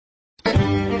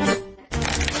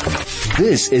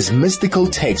This is Mystical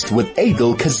Text with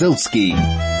Adel Kazilsky.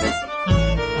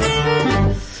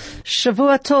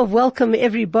 Shavua Tov, welcome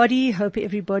everybody. Hope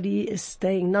everybody is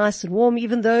staying nice and warm,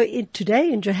 even though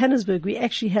today in Johannesburg we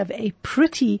actually have a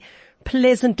pretty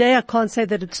pleasant day. I can't say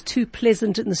that it's too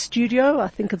pleasant in the studio. I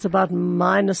think it's about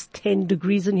minus 10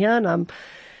 degrees in here, and I'm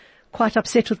quite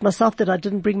upset with myself that I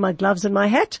didn't bring my gloves and my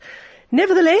hat.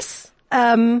 Nevertheless,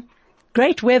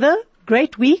 great weather,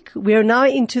 great week. We are now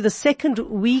into the second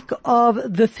week of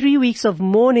the 3 weeks of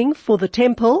mourning for the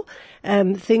temple.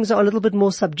 Things are a little bit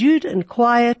more subdued and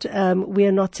quiet. We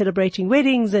are not celebrating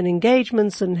weddings and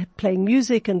engagements and playing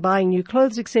music and buying new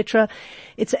clothes, etc.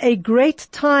 It's a great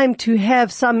time to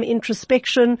have some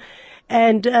introspection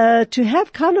and to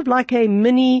have kind of like a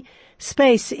mini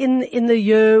space in the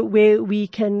year where we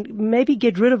can maybe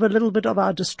get rid of a little bit of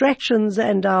our distractions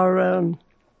and our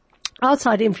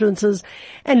outside influences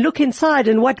and look inside.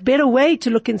 And what better way to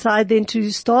look inside than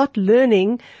to start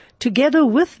learning together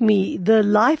with me the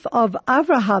life of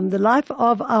Abraham, the life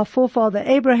of our forefather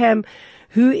Abraham,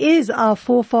 who is our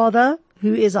forefather,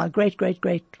 who is our great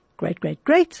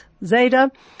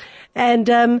Zayda,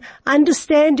 and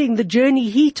understanding the journey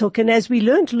he took. And as we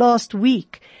learned last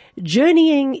week,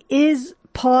 journeying is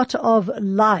part of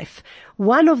life.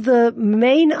 One of the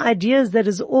main ideas that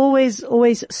is always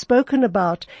spoken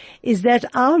about is that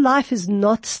our life is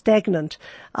not stagnant.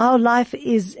 Our life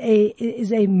is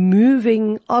a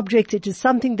moving object. It is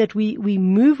something that we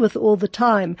move with all the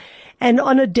time. And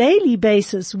on a daily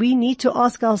basis, we need to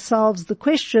ask ourselves the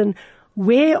question,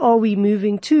 where are we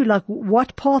moving to? Like,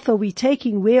 what path are we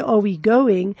taking? Where are we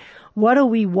going? What are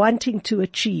we wanting to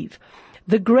achieve?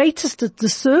 The greatest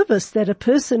disservice that a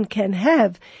person can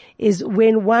have is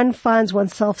when one finds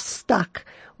oneself stuck,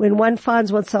 when one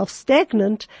finds oneself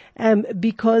stagnant,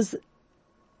 because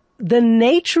the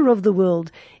nature of the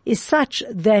world is such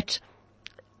that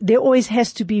there always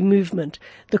has to be movement.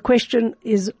 The question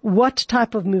is, what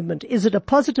type of movement? Is it a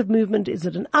positive movement? Is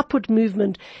it an upward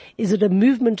movement? Is it a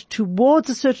movement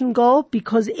towards a certain goal?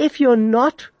 Because if you're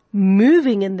not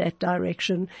moving in that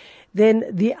direction, then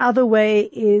the other way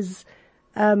is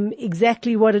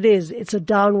exactly what it is. It's a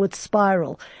downward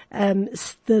spiral.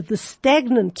 The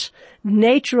stagnant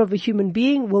nature of a human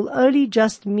being will only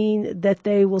just mean that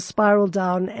they will spiral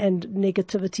down and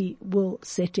negativity will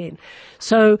set in.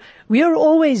 So we are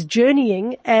always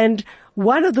journeying, and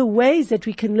one of the ways that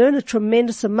we can learn a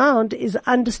tremendous amount is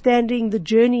understanding the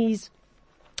journeys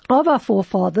of our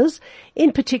forefathers.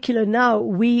 In particular now,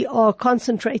 we are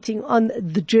concentrating on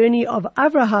the journey of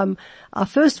Abraham, our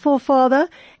first forefather,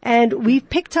 and we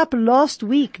picked up last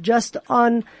week just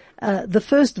on the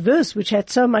first verse, which had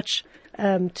so much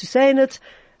to say in it,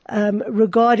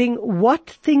 regarding what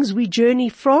things we journey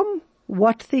from,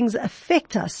 what things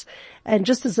affect us. And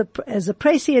just as a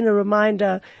précis and a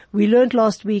reminder, we learned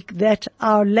last week that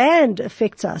our land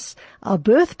affects us, our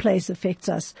birthplace affects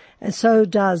us, and so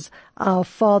does our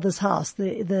father's house,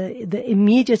 the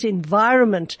immediate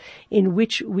environment in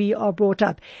which we are brought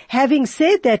up. Having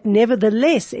said that,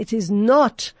 nevertheless, it is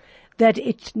not that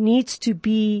it needs to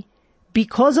be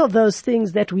because of those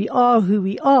things that we are who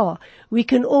we are. We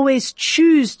can always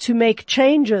choose to make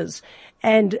changes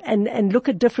and look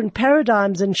at different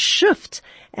paradigms and shift.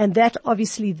 And that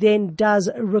obviously then does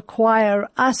require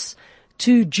us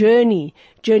to journey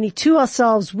to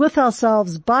ourselves, with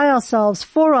ourselves, by ourselves,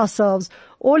 for ourselves,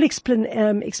 all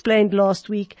explained last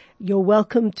week. You're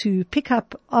welcome to pick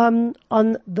up on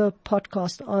the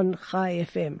podcast on Chai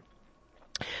FM.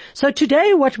 So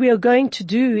today what we are going to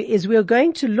do is we are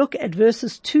going to look at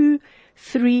verses 2,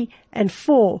 3, and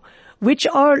 4, which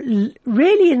are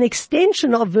really an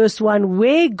extension of verse 1,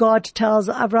 where God tells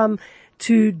Abraham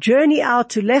to journey out,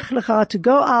 to Lech Lecha, to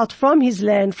go out from his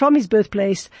land, from his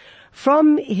birthplace,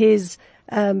 from his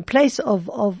place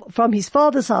from his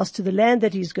father's house to the land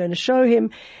that he's going to show him.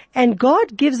 And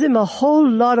God gives him a whole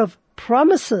lot of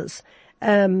promises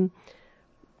to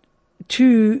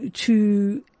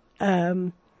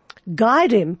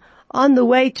guide him on the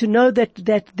way, to know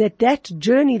that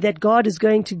journey that God is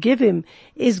going to give him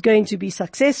is going to be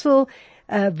successful.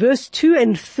 Verse 2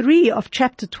 and 3 of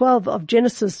chapter 12 of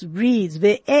Genesis reads,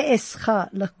 Ve'escha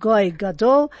l'goy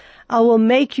gadol, I will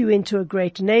make you into a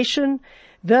great nation.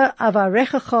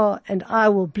 Ve'avarechecha, and I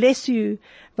will bless you.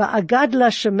 Ve'agad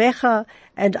shemecha,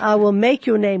 and I will make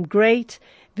your name great.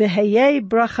 Ve'heyei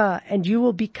bracha, and you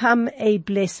will become a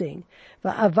blessing.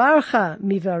 Va'avarcha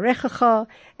mivarechecha,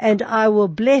 and I will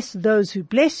bless those who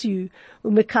bless you.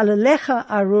 Umekalalecha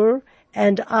arur,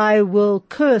 and I will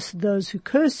curse those who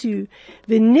curse you.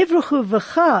 V'nivruchu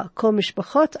v'cha kol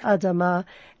mishpachot adama,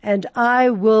 and I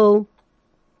will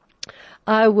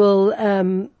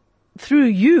through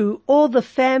you, all the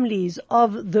families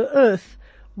of the earth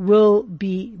will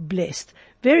be blessed.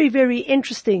 Very, very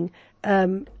interesting.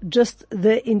 Just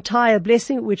the entire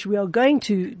blessing, which we are going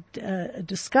to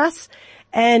discuss.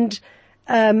 And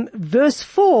verse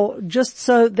 4, just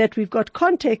so that we've got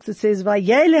context, it says,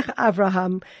 Vayelech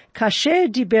Avraham kasher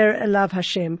diber elav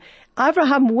Hashem.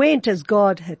 Avraham went as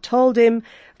God had told him.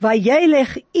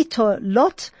 Vayelech ito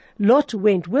Lot. Lot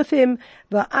went with him.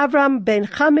 Avram ben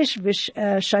Chamesh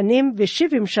shanim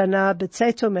v'shivim shana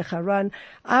b'tzeto mecharan.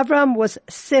 Avram was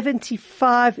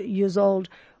 75 years old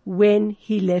when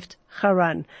he left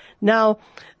Haran. Now,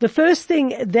 the first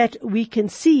thing that we can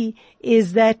see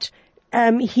is that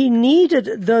he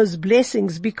needed those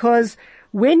blessings, because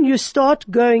when you start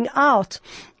going out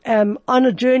on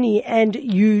a journey and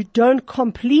you don't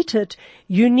complete it,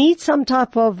 you need some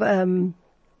type of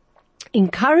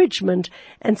encouragement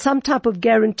and some type of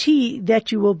guarantee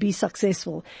that you will be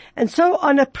successful. And so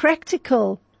on a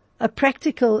practical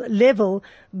level,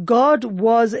 God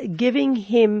was giving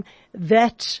him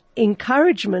that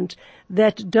encouragement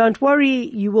that don't worry,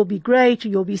 you will be great,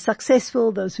 you'll be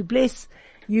successful. Those who bless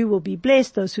you will be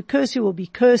blessed. Those who curse you will be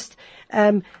cursed.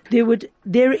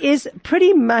 There is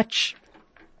pretty much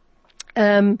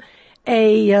a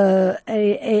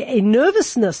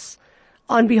nervousness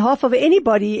on behalf of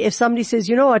anybody if somebody says,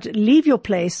 you know what, leave your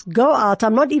place, go out.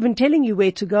 I'm not even telling you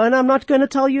where to go, and I'm not going to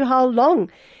tell you how long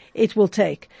it will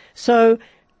take. So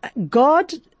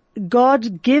God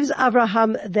gives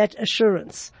Abraham that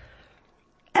assurance.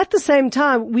 At the same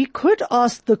time, we could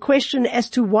ask the question as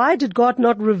to why did God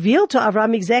not reveal to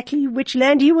Abraham exactly which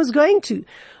land he was going to?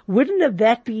 Wouldn't have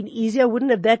that been easier?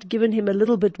 Wouldn't have that given him a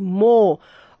little bit more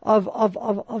of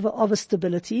a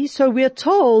stability? So we are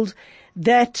told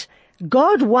that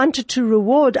God wanted to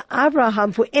reward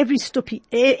Abraham for every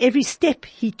step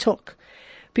he took.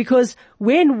 Because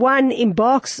when one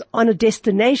embarks on a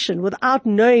destination without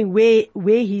knowing where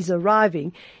he's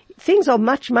arriving, things are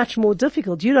much, much more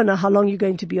difficult. You don't know how long you're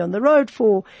going to be on the road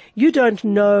for. You don't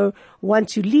know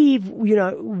once you leave,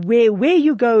 where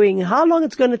you're going, how long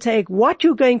it's going to take, what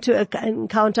you're going to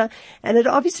encounter. And it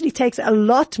obviously takes a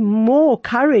lot more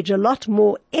courage, a lot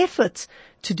more effort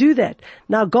to do that.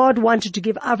 Now, God wanted to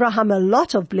give Abraham a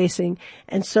lot of blessing,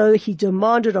 and so he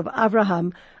demanded of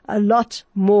Abraham a lot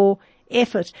more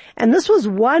effort. And this was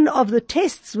one of the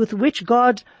tests with which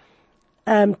God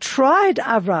tried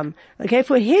Avram,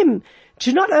 for him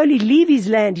to not only leave his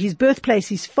land, his birthplace,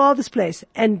 his father's place,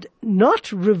 and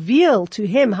not reveal to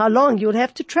him how long he would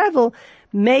have to travel,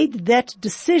 made that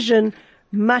decision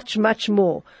much, much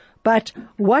more. But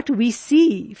what we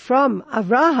see from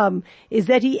Avraham is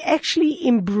that he actually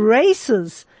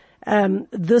embraces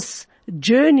this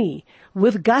journey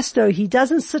with gusto. He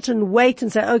doesn't sit and wait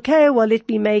and say, okay, well, let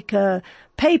me make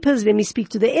papers, let me speak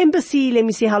to the embassy, let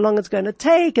me see how long it's going to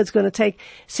take. It's going to take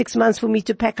 6 months for me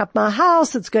to pack up my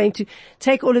house. It's going to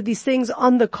take all of these things.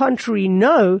 On the contrary,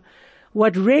 no.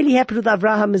 What really happened with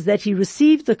Avraham is that he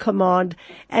received the command,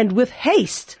 and with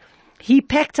haste, he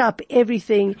packed up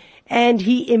everything and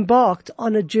he embarked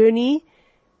on a journey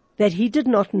that he did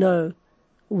not know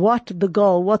what the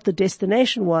goal, what the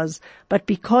destination was, but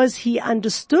because he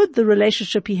understood the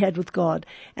relationship he had with God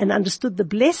and understood the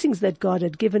blessings that God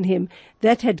had given him,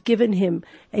 that had given him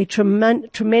a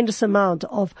tremendous amount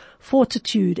of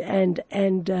fortitude and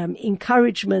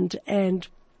encouragement and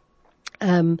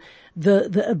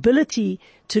the ability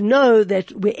to know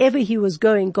that wherever he was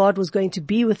going, God was going to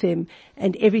be with him,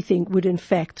 and everything would in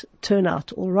fact turn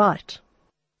out all right.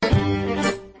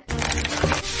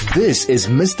 This is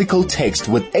Mystical Text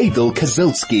with Adel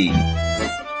Kazilsky.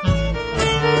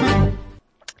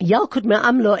 Yalkut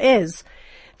Me'amlo is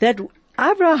that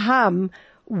Abraham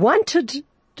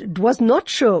was not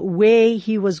sure where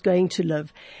he was going to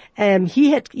live.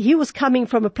 He was coming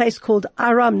from a place called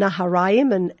Aram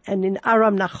Naharaim and in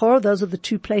Aram Nahor, those are the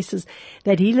two places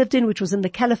that he lived in, which was in the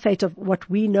caliphate of what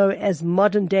we know as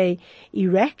modern day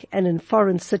Iraq and in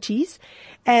foreign cities.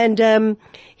 And,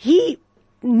 he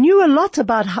knew a lot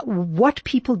about what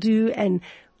people do and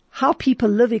how people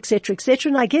live, etc., etc.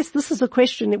 And I guess this is a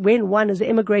question when one is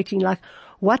emigrating, like,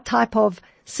 what type of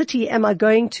city am I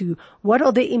going to? What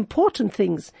are the important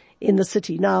things in the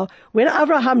city? Now, when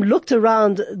Abraham looked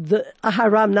around the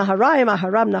Aharam Naharaim,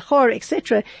 Aharam Nahor,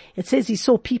 etc., it says he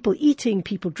saw people eating,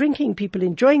 people drinking, people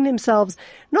enjoying themselves,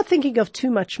 not thinking of too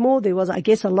much more. There was, I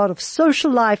guess, a lot of social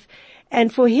life.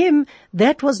 And for him,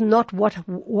 that was not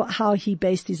how he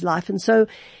based his life. And so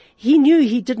he knew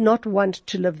he did not want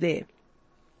to live there.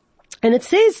 And it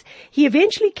says he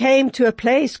eventually came to a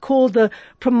place called the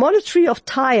Promontory of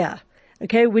Tyre,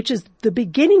 which is the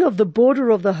beginning of the border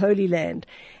of the Holy Land.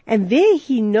 And there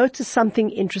he noticed something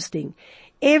interesting.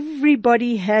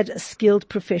 Everybody had a skilled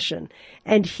profession,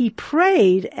 and he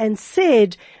prayed and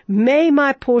said, may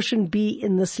my portion be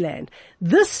in this land.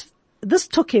 This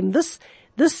took him, this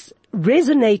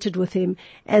resonated with him,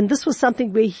 and this was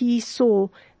something where he saw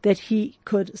that he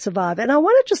could survive. And I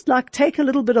want to just take a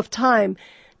little bit of time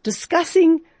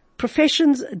discussing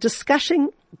professions,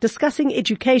 discussing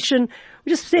education.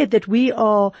 We just said that we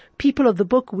are people of the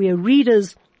book, we are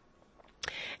readers,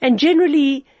 and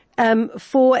generally,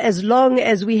 for as long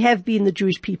as we have been the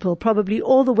Jewish people, probably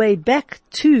all the way back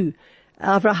to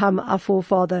Abraham, our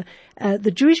forefather,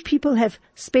 the Jewish people have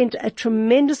spent a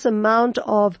tremendous amount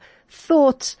of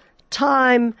thought,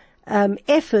 time,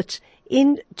 effort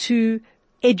into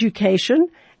education.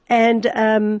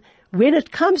 And when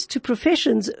it comes to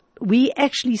professions, we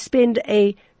actually spend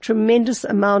a tremendous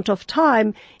amount of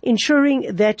time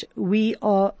ensuring that we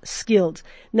are skilled.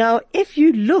 Now, if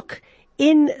you look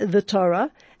in the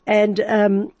Torah,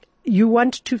 and you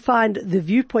want to find the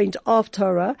viewpoint of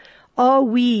Torah, are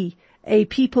we a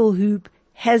people who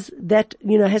has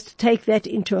to take that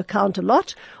into account a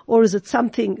lot, or is it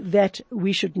something that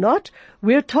we should not?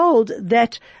 We're told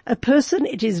that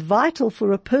it is vital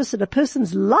for a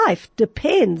person's life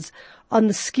depends on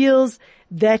the skills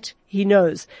that he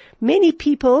knows. Many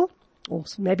people, or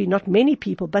maybe not many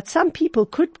people, but some people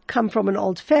could come from an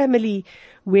old family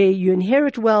where you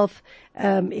inherit wealth,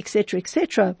 etc.,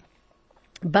 etc.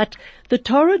 But the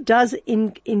Torah does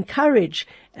encourage,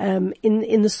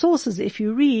 in the sources, if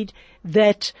you read,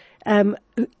 that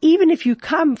even if you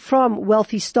come from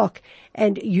wealthy stock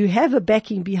and you have a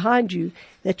backing behind you,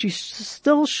 that you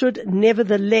still should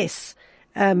nevertheless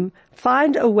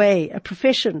find a way, a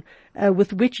profession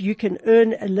with which you can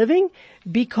earn a living,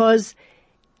 because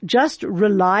just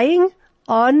relying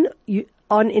on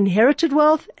inherited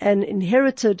wealth and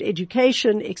inherited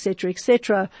education, etc.,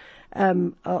 etc.,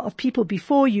 of people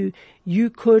before you, you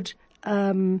could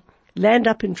land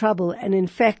up in trouble and, in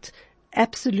fact,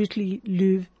 absolutely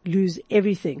lose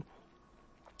everything.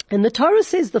 And the Torah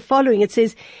says the following. It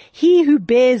says, he who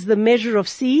bears the measure of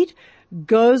seed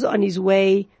goes on his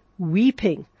way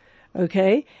weeping.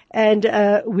 Okay? And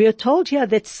we are told here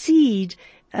that seed,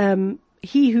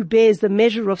 he who bears the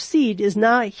measure of seed is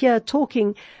now here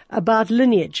talking about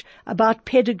lineage, about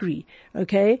pedigree,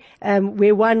 okay,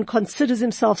 where one considers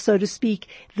himself, so to speak,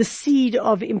 the seed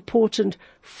of important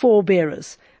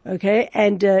forebearers, okay,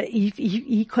 and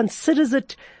he considers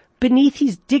it beneath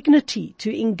his dignity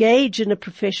to engage in a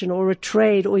profession or a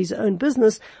trade or his own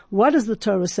business. What does the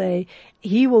Torah say?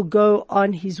 He will go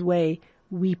on his way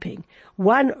weeping.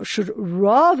 One should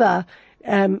rather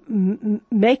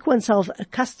make oneself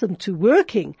accustomed to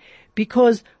working,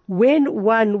 because when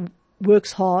one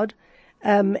works hard,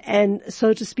 and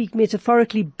so to speak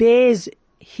metaphorically bears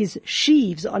his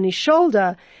sheaves on his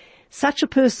shoulder, such a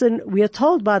person, we are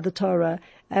told by the Torah,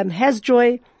 has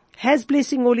joy, has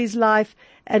blessing all his life,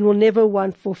 and will never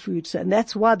want for food. So, and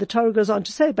that's why the Torah goes on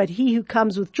to say, but he who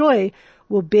comes with joy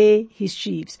will bear his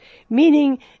sheaves.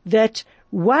 Meaning that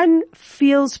one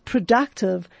feels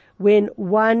productive when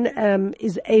one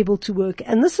is able to work.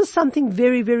 And this is something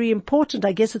very, very important.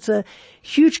 I guess it's a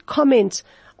huge comment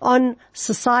on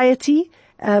society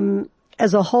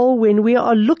as a whole, when we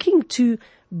are looking to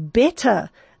better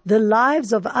the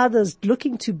lives of others,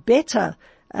 looking to better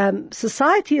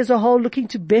society as a whole, looking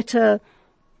to better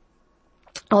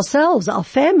ourselves, our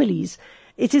families.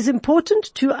 It is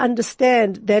important to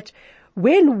understand that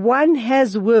when one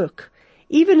has work,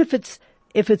 even if it's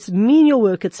menial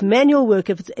work, it's manual work,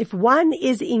 if one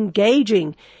is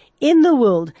engaging in the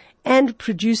world and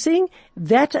producing,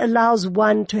 that allows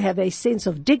one to have a sense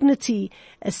of dignity,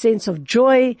 a sense of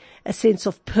joy, a sense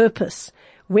of purpose.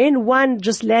 When one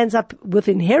just lands up with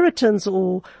inheritance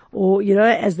or,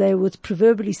 as they would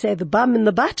proverbially say, the bum in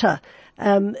the butter,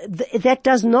 that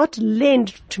does not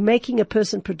lend to making a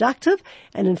person productive.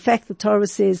 And in fact, the Torah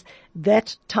says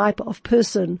that type of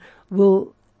person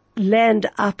will land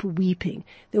up weeping.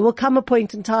 There will come a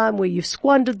point in time where you've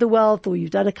squandered the wealth, or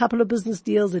you've done a couple of business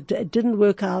deals, it didn't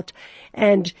work out,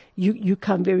 and you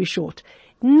come very short.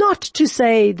 Not to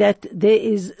say that there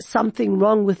is something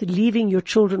wrong with leaving your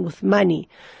children with money,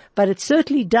 but it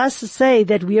certainly does say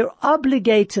that we are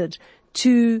obligated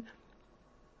to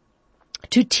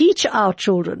teach our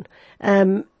children.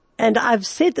 And I've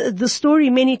said the story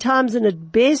many times, and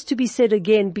it bears to be said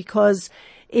again, because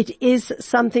it is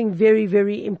something very,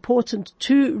 very important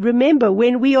to remember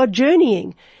when we are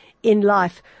journeying in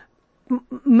life.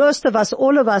 Most of us,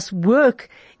 all of us, work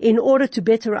in order to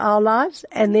better our lives,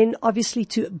 and then obviously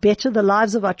to better the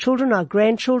lives of our children, our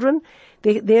grandchildren.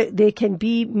 There can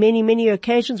be many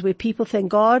occasions where people, thank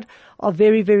God, are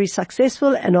very, very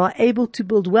successful and are able to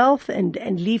build wealth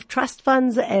and leave trust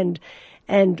funds and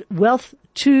wealth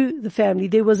to the family.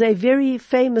 There was a very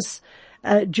famous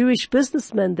Jewish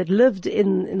businessman that lived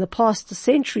in the past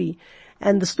century,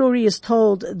 and the story is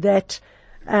told that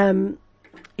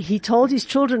he told his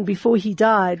children before he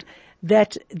died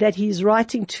that he's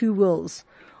writing 2 wills.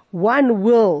 One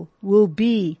will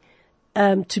be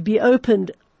to be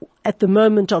opened at the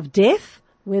moment of death,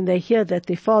 when they hear that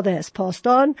their father has passed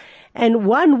on, and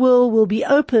one will be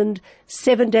opened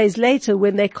 7 days later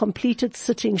when they completed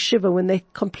sitting Shiva, when they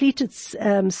completed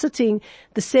sitting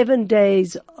the 7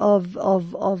 days of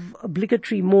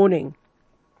obligatory mourning.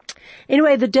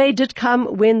 Anyway, the day did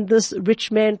come when this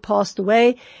rich man passed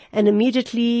away, and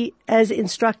immediately, as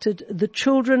instructed, the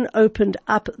children opened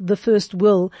up the first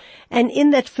will, and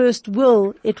in that first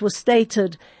will it was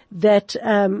stated that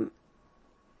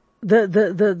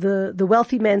the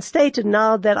wealthy man stated,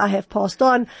 now that I have passed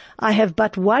on, I have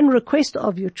but one request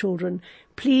of your children.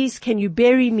 Please, can you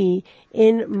bury me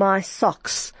in my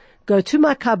socks? Go to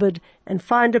my cupboard and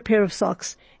find a pair of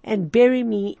socks and bury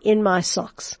me in my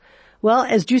socks. Well,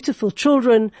 as dutiful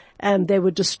children, they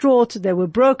were distraught, they were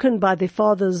broken by their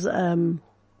father's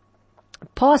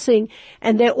passing,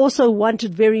 and they also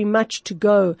wanted very much to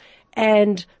go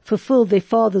and fulfill their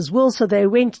father's will. So they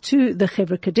went to the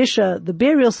Chevra Kadisha, the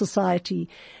burial society,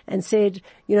 and said,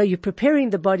 you're preparing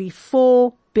the body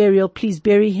for burial, please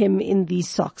bury him in these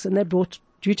socks. And they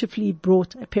dutifully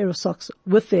brought a pair of socks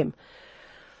with them.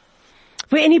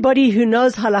 For anybody who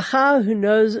knows halakha, who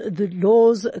knows the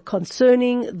laws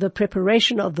concerning the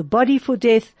preparation of the body for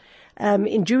death,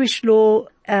 in Jewish law,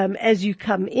 as you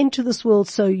come into this world,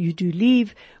 so you do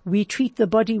leave. We treat the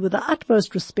body with the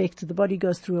utmost respect. The body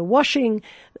goes through a washing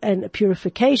and a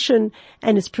purification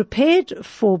and is prepared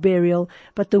for burial.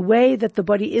 But the way that the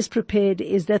body is prepared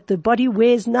is that the body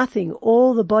wears nothing.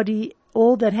 All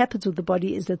that happens with the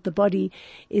body is that the body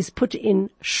is put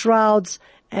in shrouds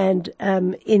and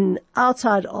in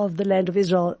outside of the land of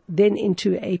Israel, then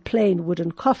into a plain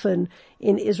wooden coffin.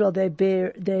 In Israel, they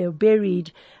are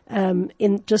buried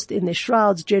in their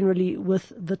shrouds, generally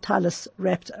with the talis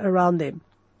wrapped around them.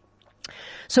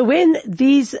 So when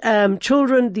these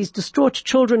children, these distraught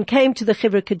children, came to the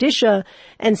Chevra Kadisha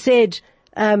and said,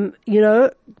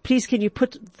 please can you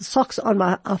put the socks on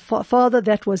our father?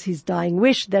 That was his dying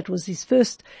wish. That was his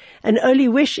first and only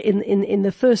wish in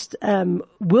the first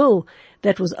will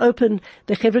that was opened.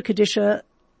 The Chevra Kadisha,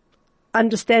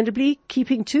 understandably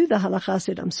keeping to the halakha,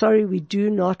 said, I'm sorry, we do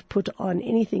not put on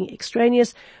anything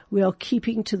extraneous. We are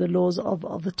keeping to the laws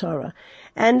of the Torah.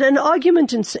 And an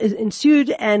argument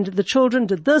ensued, and the children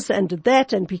did this and did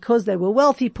that, and because they were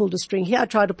wealthy, pulled a string here,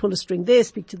 tried to pull a string there,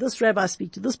 speak to this rabbi,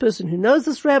 speak to this person who knows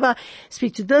this rabbi,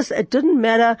 speak to this. It didn't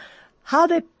matter how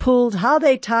they pulled, how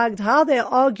they tugged, how they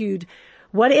argued.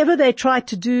 Whatever they tried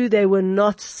to do, they were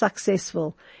not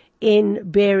successful in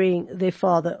burying their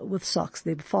father with socks.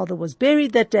 Their father was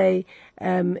buried that day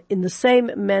in the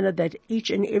same manner that each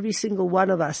and every single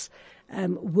one of us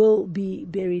will be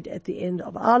buried at the end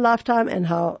of our lifetime, and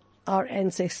how our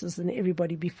ancestors and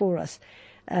everybody before us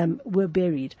were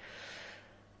buried.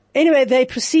 Anyway, they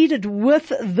proceeded with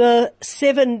the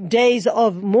 7 days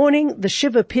of mourning, the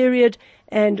Shiva period,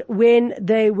 and when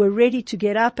they were ready to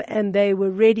get up and they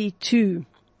were ready to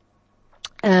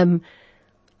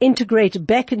integrate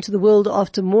back into the world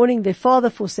after mourning their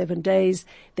father for 7 days,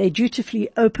 they dutifully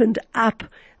opened up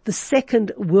the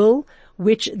second will,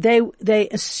 which they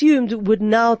assumed would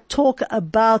now talk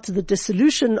about the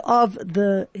dissolution of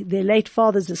their late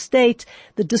father's estate,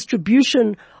 the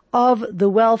distribution of the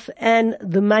wealth and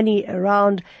the money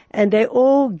around, and they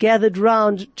all gathered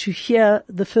round to hear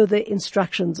the further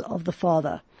instructions of the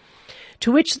father.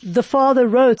 To which the father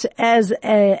wrote as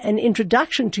an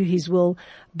introduction to his will,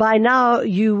 by now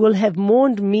you will have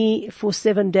mourned me for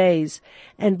 7 days,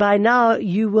 and by now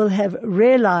you will have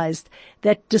realized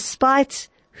that despite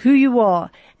who you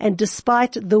are, and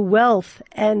despite the wealth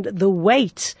and the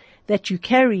weight that you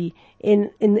carry in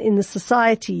the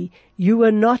society, you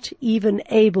were not even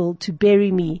able to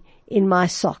bury me in my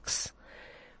socks.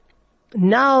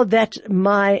 Now that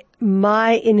my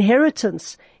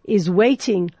inheritance is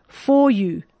waiting for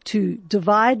you to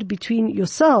divide between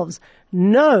yourselves,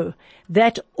 know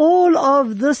that all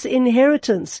of this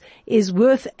inheritance is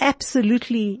worth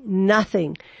absolutely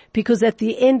nothing, because at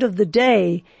the end of the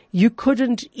day, you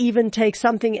couldn't even take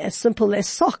something as simple as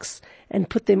socks and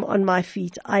put them on my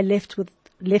feet. I left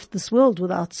this world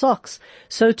without socks.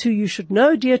 So too you should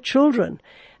know, dear children,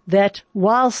 that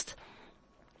whilst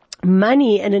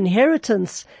money and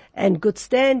inheritance and good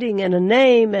standing and a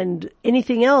name and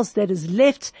anything else that is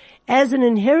left as an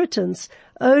inheritance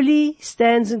only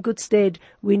stands in good stead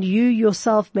when you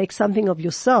yourself make something of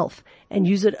yourself and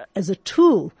use it as a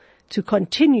tool to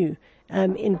continue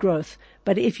in growth.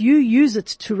 But if you use it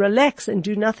to relax and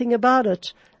do nothing about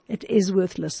it, it is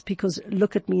worthless, because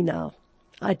look at me now.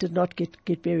 I did not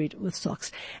get buried with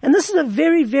socks. And this is a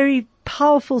very, very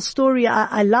powerful story.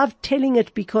 I love telling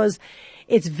it because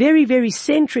it's very, very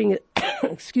centering.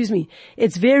 Excuse me.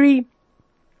 It's very,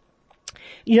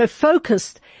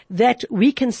 focused, that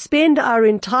we can spend our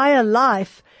entire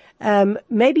life,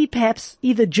 maybe perhaps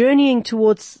either journeying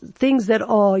towards things that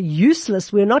are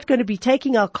useless. We're not going to be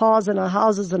taking our cars and our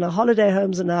houses and our holiday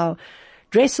homes and our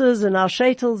dresses and our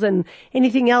shaitels and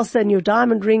anything else, and your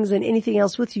diamond rings and anything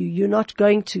else with you. You're not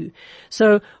going to.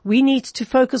 So we need to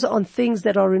focus on things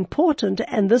that are important,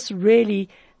 and this really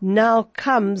now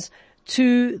comes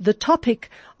to the topic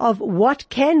of what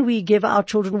can we give our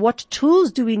children, what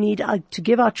tools do we need to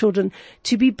give our children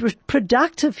to be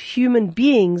productive human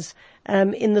beings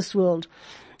in this world.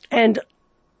 And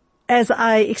as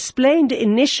I explained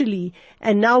initially,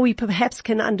 and now we perhaps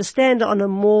can understand on a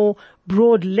more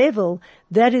broad level,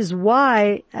 that is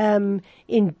why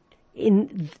in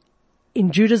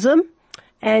Judaism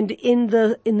and in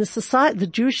the society, the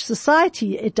Jewish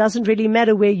society, it doesn't really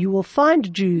matter where you will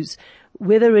find Jews,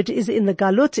 whether it is in the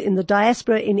Galut, in the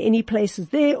diaspora, in any places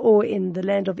there, or in the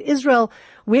land of Israel,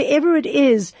 wherever it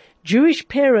is, Jewish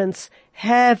parents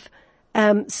have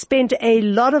spent a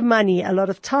lot of money, a lot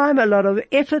of time, a lot of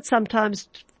effort, sometimes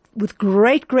with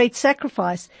great, great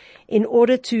sacrifice, in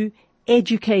order to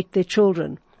educate their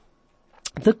children.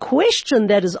 The question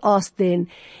that is asked then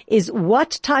is,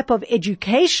 what type of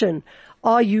education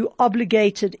are you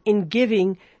obligated in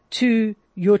giving to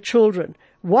your children?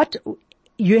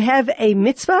 You have a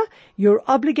mitzvah, you're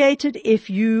obligated if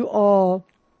you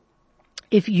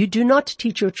do not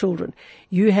teach your children.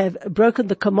 You have broken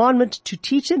the commandment to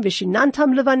teach them.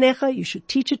 V'shinantam levanecha, you should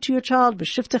teach it to your child.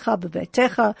 V'shivtecha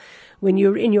b'veitecha, when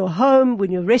you're in your home,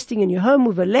 when you're resting in your home.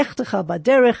 U'velechtecha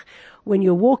baderech, when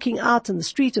you're walking out in the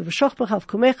street. V'shochbecha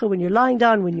v'kumecha, when you're lying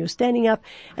down, when you're standing up.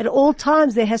 At all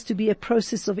times there has to be a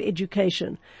process of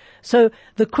education. So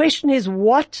the question is,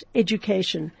 what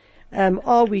education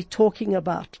are we talking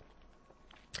about?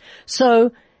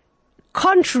 So,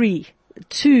 contrary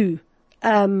to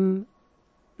the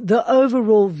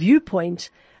overall viewpoint,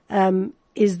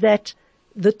 is that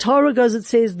the Torah goes, it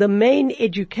says the main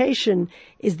education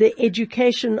is the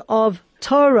education of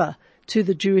Torah to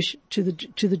the Jewish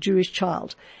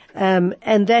child,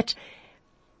 and that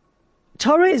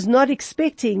Torah is not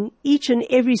expecting each and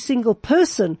every single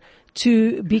person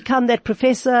to become that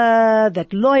professor,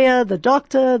 that lawyer, the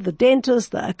doctor, the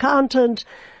dentist, the accountant,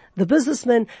 the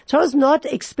businessman. Torah is not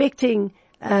expecting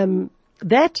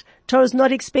that. Torah is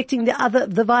not expecting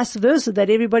the vice versa, that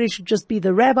everybody should just be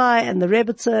the rabbi and the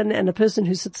rebbitzin and a person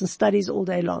who sits and studies all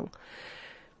day long.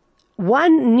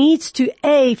 One needs to,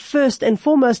 first and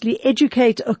foremostly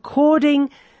educate according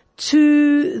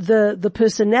to the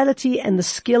personality and the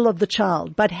skill of the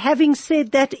child. But having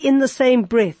said that, in the same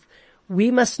breath, we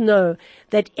must know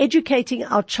that educating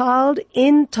our child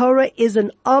in Torah is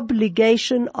an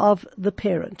obligation of the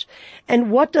parent.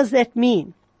 And what does that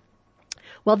mean?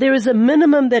 Well, there is a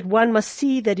minimum that one must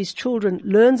see that his children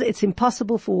learns. It's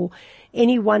impossible for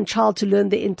any one child to learn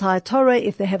the entire Torah.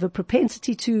 If they have a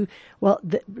propensity to, well,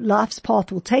 the life's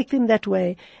path will take them that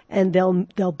way, and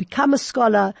they'll become a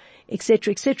scholar,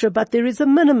 etc., etc. But there is a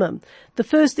minimum. The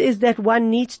first is that one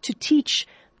needs to teach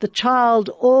the child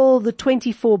all the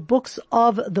 24 books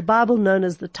of the Bible known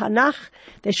as the Tanakh.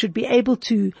 They should be able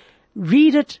to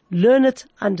read it, learn it,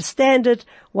 understand it.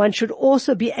 One should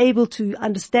also be able to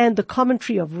understand the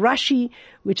commentary of Rashi,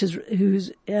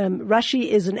 Rashi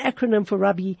is an acronym for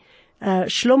Rabbi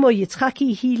Shlomo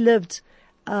Yitzchaki. He lived,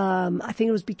 I think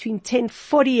it was between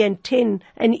 1040 and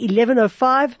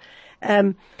 1105.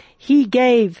 He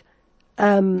gave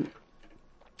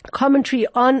commentary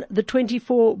on the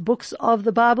 24 books of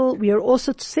the Bible. We're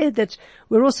also told that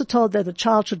the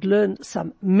child should learn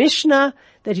some Mishnah,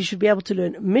 that he should be able to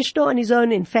learn Mishnah on his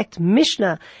own. In fact,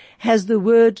 Mishnah has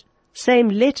the same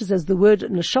letters as the word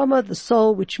neshama, the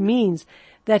soul, which means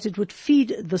that it would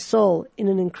feed the soul in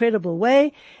an incredible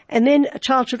way. And then a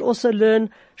child should also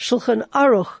learn Shulchan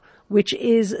Aruch, which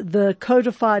is the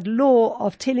codified law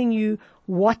of telling you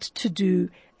what to do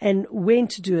and when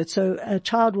to do it. So a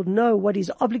child would know what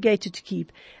he's obligated to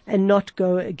keep and not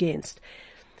go against.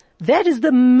 That is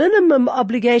the minimum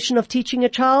obligation of teaching a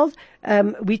child.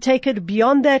 We take it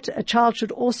beyond that. A child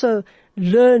should also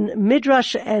learn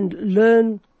Midrash and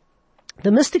learn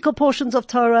the mystical portions of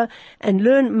Torah and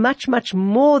learn much, much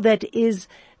more that is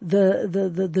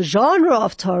the genre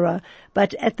of Torah,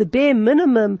 but at the bare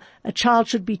minimum, a child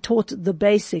should be taught the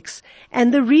basics.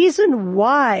 And the reason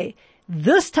why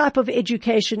this type of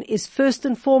education is first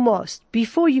and foremost,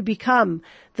 before you become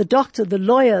the doctor, the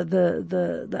lawyer,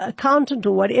 the accountant,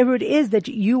 or whatever it is that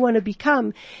you want to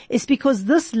become, is because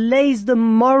this lays the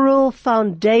moral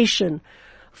foundation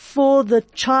for the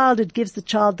child. It gives the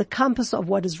child the compass of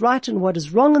what is right and what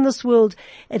is wrong in this world.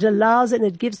 It allows and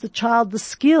it gives the child the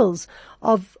skills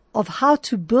of how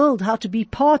to build, how to be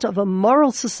part of a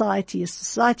moral society, a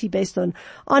society based on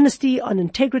honesty, on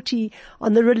integrity,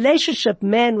 on the relationship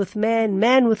man with man,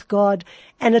 man with God.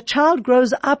 And a child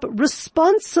grows up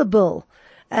responsible,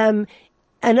 and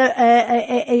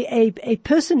a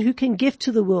person who can give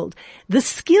to the world. The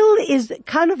skill is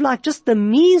kind of like just the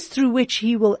means through which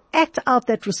he will act out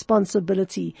that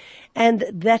responsibility and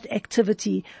that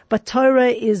activity. But Torah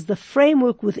is the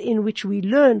framework within which we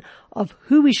learn of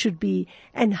who we should be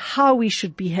and how we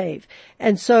should behave.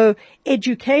 And so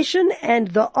education and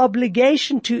the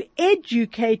obligation to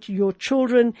educate your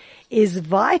children is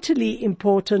vitally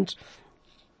important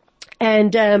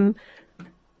and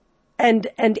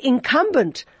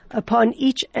incumbent upon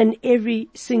each and every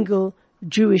single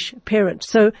Jewish parent.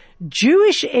 So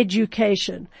Jewish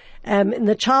education, and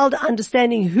the child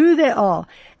understanding who they are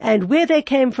and where they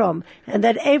came from, and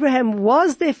that Abraham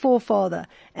was their forefather,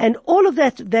 and all of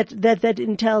that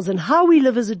entails, and how we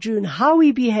live as a Jew and how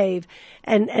we behave,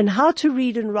 and how to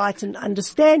read and write and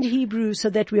understand Hebrew so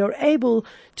that we are able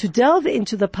to delve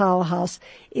into the powerhouse,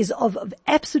 is of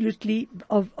absolutely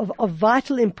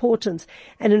vital importance.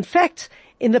 And in fact,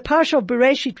 in the Parasha of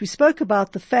Bereshit, we spoke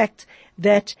about the fact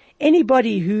that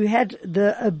anybody who had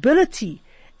the ability,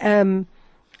 and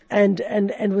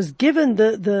was given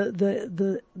the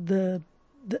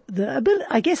ability,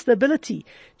 I guess the ability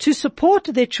to support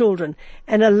their children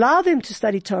and allow them to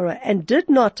study Torah, and did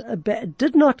not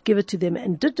give it to them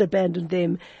and did abandon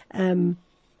them,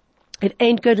 it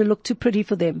ain't going to look too pretty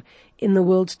for them in the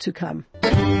world to come.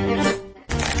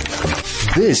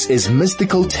 This is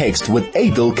Mystical Text with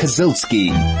Adel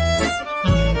Kazilsky.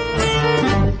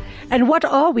 And what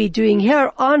are we doing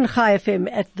here on Chai FM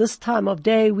at this time of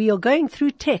day? We are going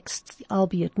through texts,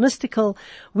 albeit mystical.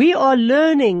 We are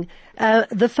learning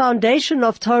the foundation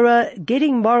of Torah,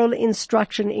 getting moral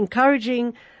instruction,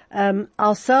 encouraging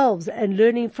ourselves and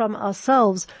learning from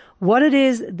ourselves what it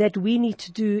is that we need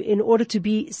to do in order to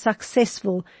be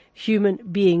successful human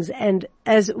beings. And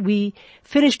as we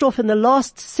finished off in the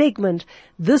last segment,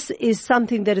 this is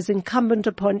something that is incumbent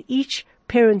upon each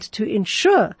parent to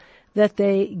ensure that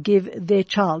they give their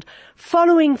child.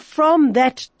 Following from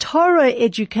that Torah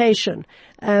education,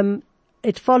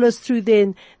 it follows through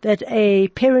then that a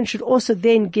parent should also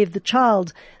then give the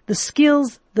child the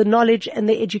skills, the knowledge, and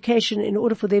the education in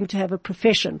order for them to have a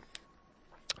profession.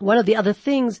 One of the other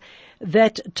things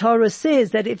that Torah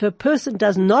says, that if a person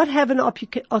does not have an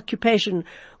occupation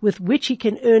with which he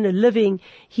can earn a living,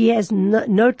 he has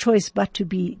no choice but to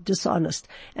be dishonest.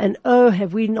 And oh,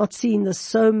 have we not seen this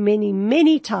so many,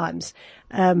 many times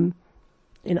in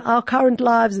our current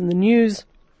lives, in the news,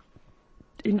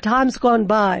 in times gone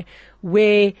by,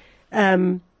 where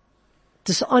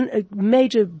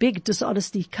major big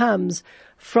dishonesty comes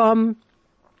from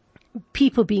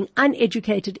people being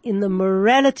uneducated in the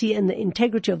morality and the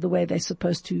integrity of the way they're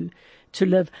supposed to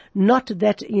live. Not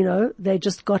that, they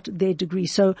just got their degree.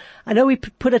 So I know we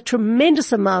put a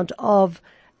tremendous amount of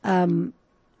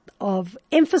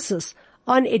emphasis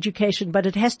on education, but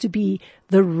it has to be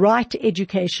the right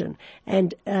education.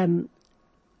 And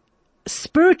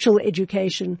spiritual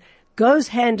education goes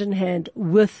hand in hand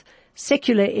with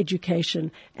secular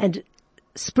education, and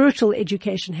spiritual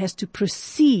education has to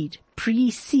precede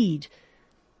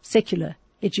secular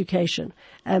education.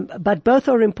 But both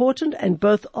are important, and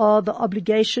both are the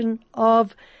obligation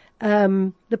of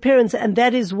the parents. And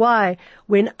that is why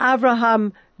when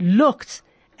Abraham looked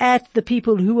at the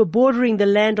people who were bordering the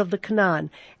land of the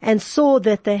Canaan and saw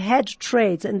that they had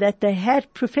trades and that they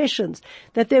had professions,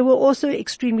 that they were also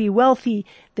extremely wealthy,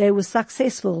 they were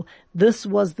successful, this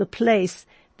was the place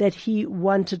that he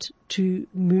wanted to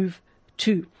move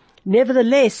to.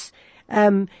 Nevertheless,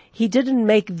 he didn't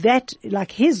make that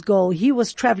like his goal. He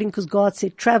was traveling because God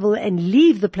said travel and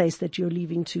leave the place that you're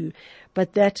leaving to.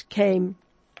 But that came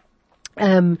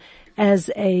as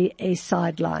a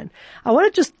sideline. I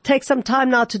want to just take some time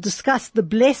now to discuss the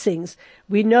blessings.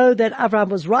 We know that Abraham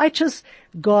was righteous.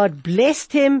 God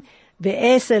blessed him.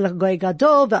 Ve'esel goy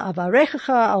gadol ve'avarechecha,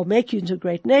 I'll make you into a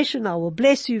great nation, I will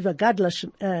bless you, ve'gadla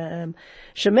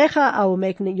shemecha, I will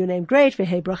make your name great,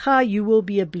 ve'hebracha, you will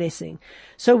be a blessing.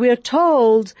 So we're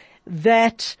told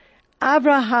that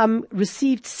Abraham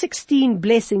received 16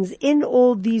 blessings. In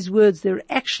all these words, there are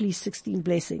actually 16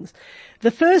 blessings.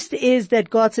 The first is that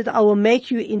God said, I will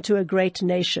make you into a great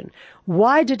nation.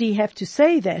 Why did he have to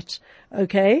say that?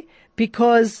 Okay,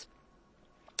 because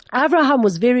Abraham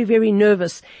was very, very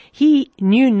nervous. He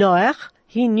knew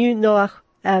Noach.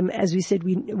 As we said,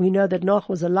 we know that Noach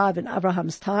was alive in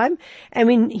Abraham's time.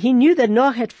 And he knew that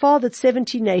Noach had fathered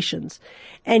 70 nations.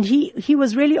 And he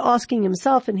was really asking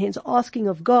himself, and hence asking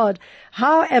of God,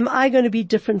 how am I going to be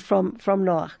different from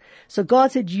Noach? So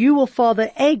God said, you will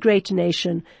father a great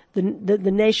nation, the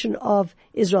nation of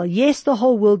Israel. Yes, the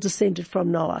whole world descended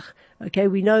from Noach. Okay,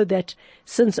 we know that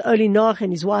since only Noach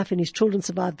and his wife and his children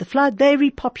survived the flood, they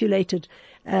repopulated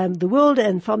the world,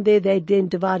 and from there they then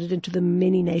divided into the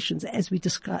many nations, as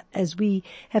we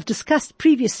have discussed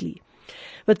previously.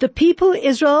 But the people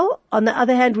Israel, on the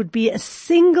other hand, would be a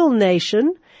single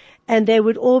nation, and they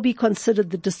would all be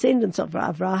considered the descendants of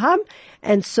Abraham.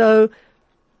 And so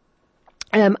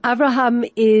Abraham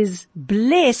is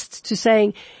blessed to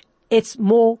saying it's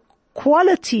more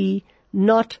quality,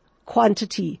 not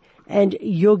quantity, and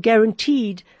you're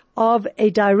guaranteed of a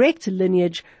direct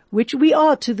lineage, which we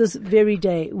are to this very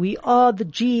day. We are the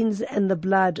genes and the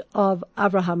blood of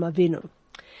Abraham Avinu.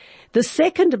 The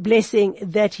second blessing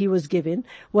that he was given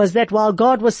was that while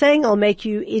God was saying, I'll make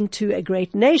you into a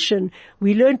great nation,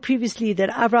 we learned previously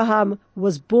that Abraham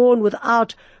was born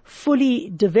without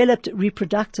fully developed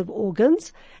reproductive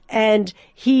organs, and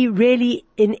he really,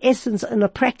 in essence, on a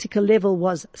practical level,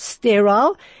 was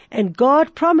sterile, and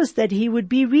God promised that he would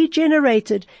be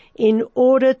regenerated in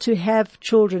order to have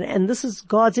children. And this is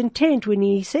God's intent when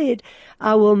he said,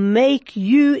 I will make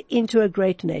you into a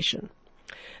great nation.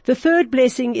 The third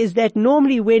blessing is that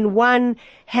normally when one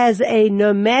has a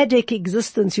nomadic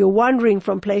existence, you're wandering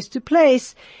from place to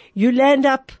place, you land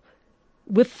up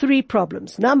with three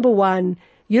problems. Number one,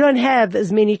 you don't have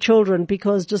as many children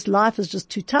because just life is just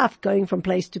too tough going from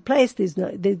place to place.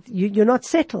 You're not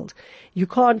settled. You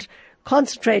can't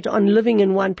concentrate on living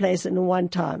in one place and in one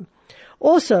time.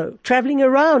 Also, traveling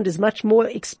around is much more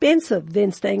expensive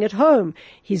than staying at home.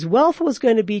 His wealth was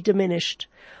going to be diminished.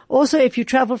 Also, if you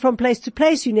travel from place to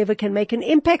place, you never can make an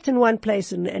impact in one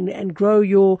place and grow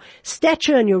your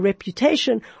stature and your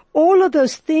reputation. All of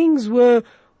those things were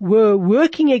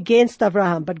working against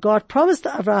Abraham, but God promised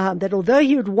Abraham that although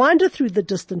he would wander through the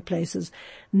distant places,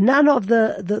 none of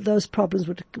those problems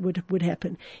would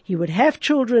happen. He would have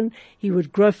children, he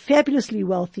would grow fabulously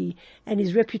wealthy, and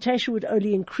his reputation would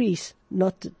only increase,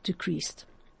 not decrease.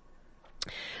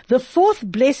 The fourth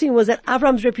blessing was that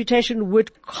Abraham's reputation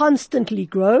would constantly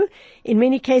grow. In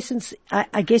many cases,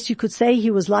 I guess you could say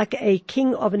he was like a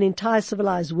king of an entire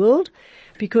civilized world,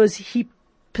 because he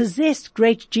possessed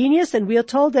great genius, and we are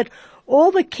told that all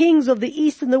the kings of the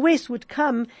east and the west would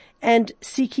come and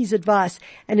seek his advice.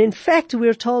 And in fact,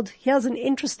 we're told, here's an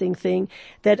interesting thing,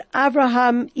 that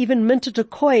Abraham even minted a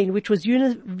coin which was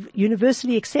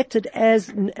universally accepted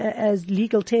as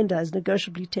legal tender, as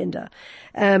negotiably tender.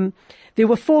 There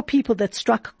were 4 people that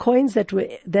struck coins that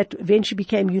eventually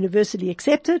became universally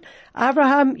accepted: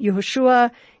 Abraham,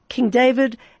 Yehoshua, King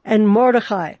David, and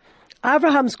Mordechai.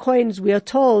 Abraham's coins, we are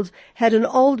told, had an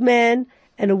old man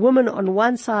and a woman on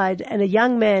one side and a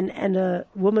young man and a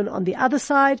woman on the other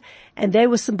side, and they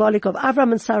were symbolic of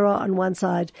Abraham and Sarah on one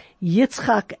side,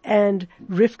 Yitzchak and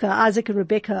Rivka, Isaac and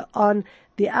Rebekah on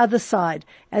the other side.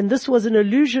 And this was an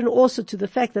allusion also to the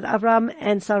fact that Abraham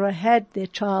and Sarah had their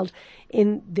child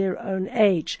in their own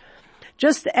age.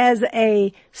 Just as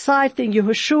a side thing,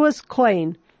 Yehoshua's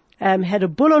coin had a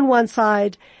bull on one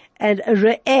side and a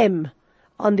re'em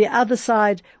on the other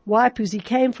side. Why? Because he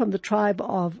came from the tribe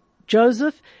of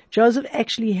Joseph. Joseph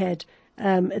actually had,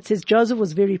 it says Joseph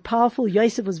was very powerful.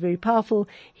 Yosef was very powerful.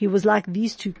 He was like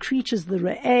these two creatures, the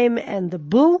re'em and the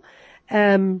bull.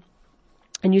 And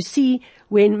you see,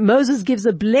 when Moses gives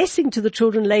a blessing to the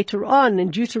children later on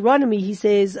in Deuteronomy, he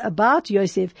says about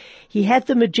Yosef, he had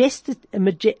the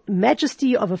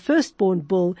majesty of a firstborn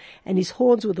bull, and his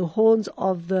horns were the horns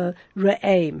of the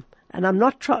re'em. And I'm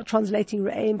not translating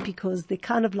re'em because there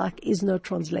kind of like is no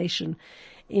translation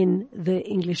in the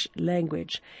English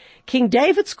language. King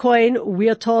David's coin, we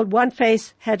are told, one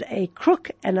face had a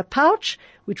crook and a pouch,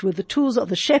 which were the tools of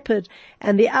the shepherd,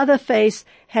 and the other face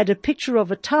had a picture of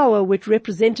a tower which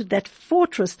represented that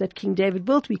fortress that King David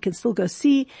built. We can still go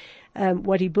see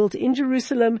what he built in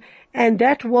Jerusalem, and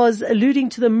that was alluding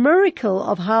to the miracle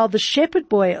of how the shepherd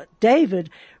boy David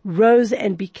rose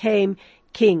and became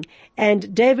king.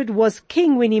 And David was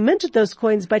king when he minted those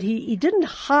coins, but he didn't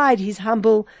hide his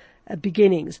humble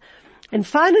beginnings. And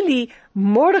finally,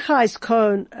 Mordechai's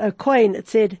coin, it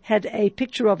said, had a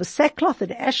picture of a sackcloth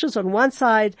and ashes on one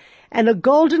side and a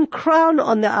golden crown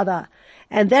on the other.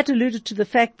 And that alluded to the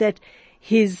fact that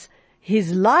his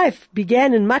life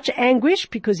began in much anguish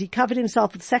because he covered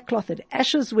himself with sackcloth and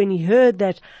ashes when he heard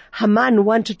that Haman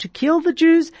wanted to kill the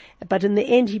Jews, but in the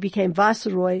end he became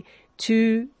viceroy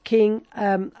to King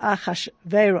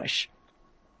Ahasuerus.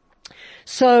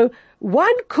 So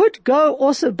one could go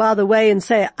also, by the way, and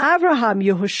say Abraham,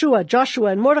 Yehoshua,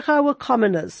 Joshua, and Mordechai were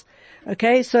commoners.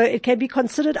 Okay, so it can be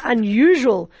considered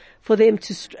unusual for them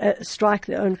to strike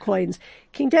their own coins.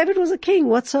 King David was a king.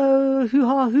 What's so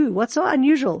What's so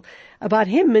unusual about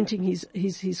him minting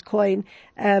his coin?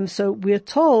 So we're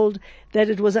told that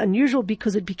it was unusual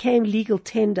because it became legal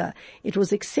tender. It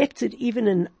was accepted even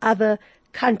in other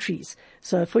countries.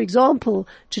 So, for example,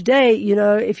 today,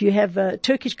 if you have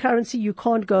Turkish currency, you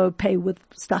can't go pay with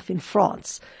stuff in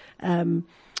France.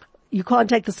 You can't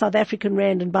take the South African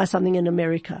rand and buy something in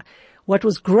America. What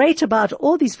was great about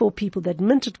all these four people that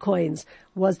minted coins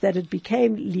was that it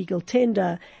became legal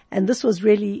tender, and this was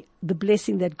really the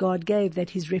blessing that God gave,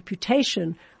 that his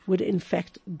reputation would in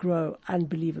fact grow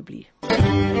unbelievably.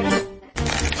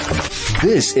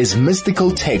 This is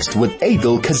Mystical Text with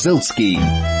Adel Kazilsky.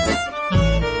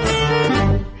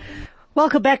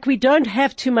 Welcome back. We don't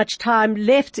have too much time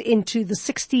left into the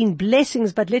 16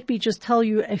 blessings, but let me just tell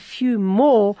you a few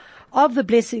more of the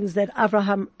blessings that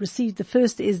Abraham received. The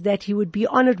first is that he would be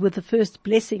honored with the first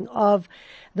blessing of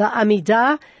the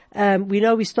Amidah. We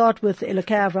know we start with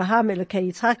Elokei Abraham, Elokei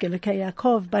Yitzhak, Elokei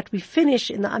Yaakov, but we finish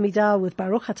in the Amidah with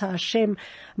Baruch Atah Hashem,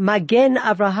 Magen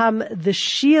Abraham, the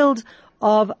shield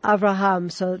of Abraham.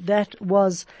 So that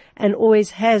was and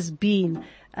always has been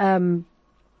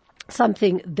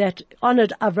something that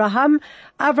honored Abraham.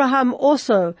 Abraham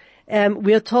also,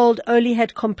 we are told, only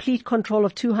had complete control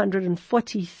of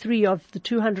 243 of the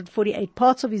 248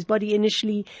 parts of his body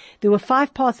initially. There were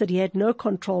 5 parts that he had no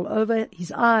control over: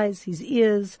 his eyes, his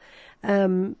ears,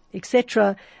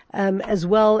 etc., as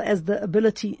well as the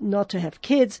ability not to have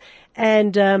kids.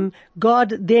 And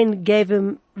God then gave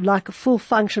him like a full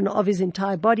function of his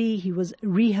entire body. He was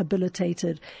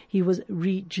rehabilitated. He was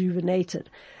rejuvenated.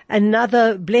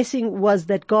 Another blessing was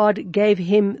that God gave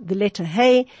him the letter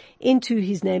Hey into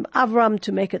his name Avram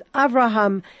to make it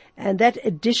Avraham, and that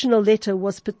additional letter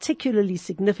was particularly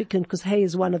significant because Hey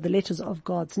is one of the letters of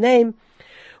God's name.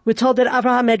 We're told that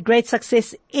Abraham had great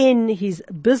success in his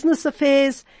business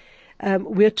affairs.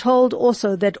 We're told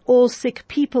also that all sick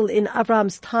people in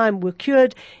Abraham's time were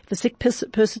cured. If a sick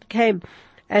person came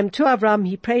to Abraham,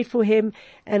 he prayed for him,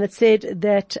 and it said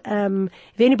that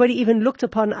if anybody even looked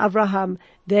upon Abraham,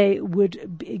 they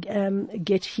would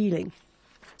get healing.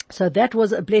 So that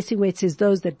was a blessing where it says,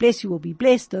 those that bless you will be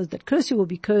blessed, those that curse you will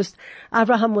be cursed.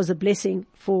 Abraham was a blessing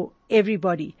for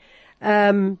everybody.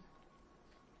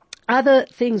 Other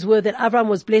things were that Abraham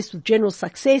was blessed with general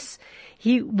success.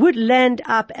 He would land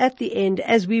up at the end,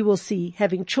 as we will see,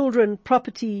 having children,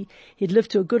 property. He'd live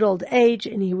to a good old age,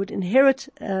 and he would inherit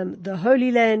the Holy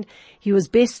Land. He was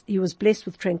blessed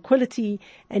with tranquility,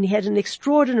 and he had an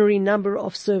extraordinary number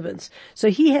of servants. So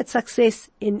he had success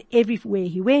in everywhere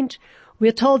he went.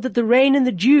 We're told that the rain and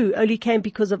the dew only came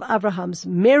because of Abraham's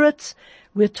merits.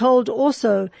 We're told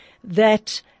also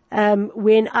that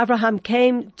when Abraham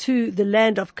came to the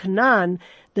land of Canaan,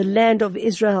 the land of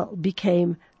Israel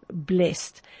became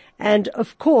blessed. And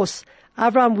of course,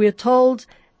 Abraham, we're told,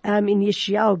 in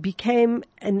Yeshayahu became,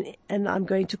 and I'm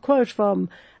going to quote from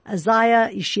Isaiah,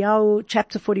 Yeshayahu,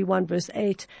 chapter 41, verse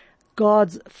 8,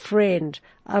 God's friend.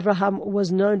 Abraham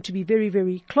was known to be very,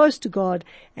 very close to God,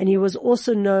 and he was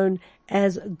also known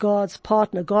as God's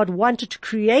partner. God wanted to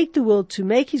create the world to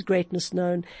make his greatness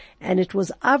known, and it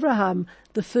was Abraham,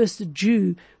 the first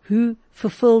Jew, who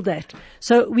fulfilled that.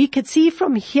 So we could see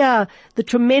from here the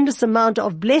tremendous amount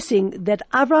of blessing that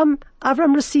Abraham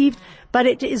received, but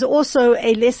it is also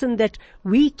a lesson that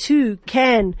we too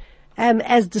can,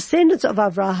 as descendants of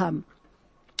Abraham,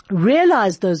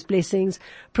 realize those blessings,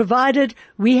 provided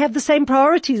we have the same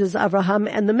priorities as Abraham.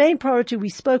 And the main priority we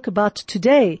spoke about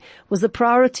today was the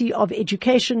priority of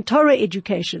education, Torah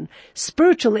education,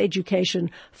 spiritual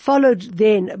education, followed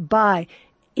then by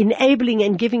enabling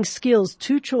and giving skills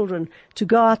to children to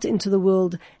go out into the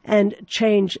world and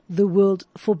change the world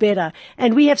for better.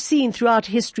 And we have seen throughout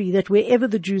history that wherever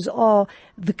the Jews are,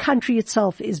 the country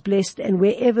itself is blessed, and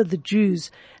wherever the Jews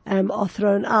are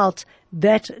thrown out,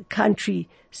 that country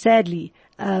sadly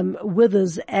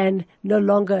withers and no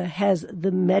longer has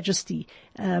the majesty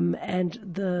and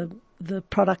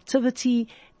productivity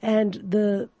and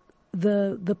the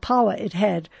power it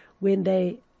had when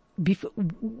they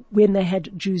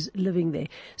had Jews living there.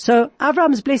 So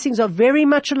Avraham's blessings are very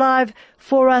much alive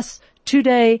for us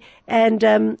today. And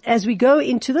as we go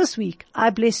into this week, I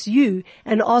bless you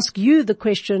and ask you the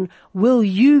question, will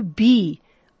you be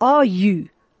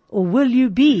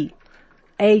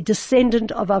a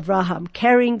descendant of Abraham,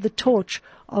 carrying the torch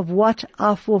of what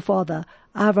our forefather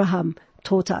Abraham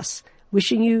taught us?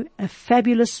 Wishing you a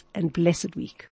fabulous and blessed week.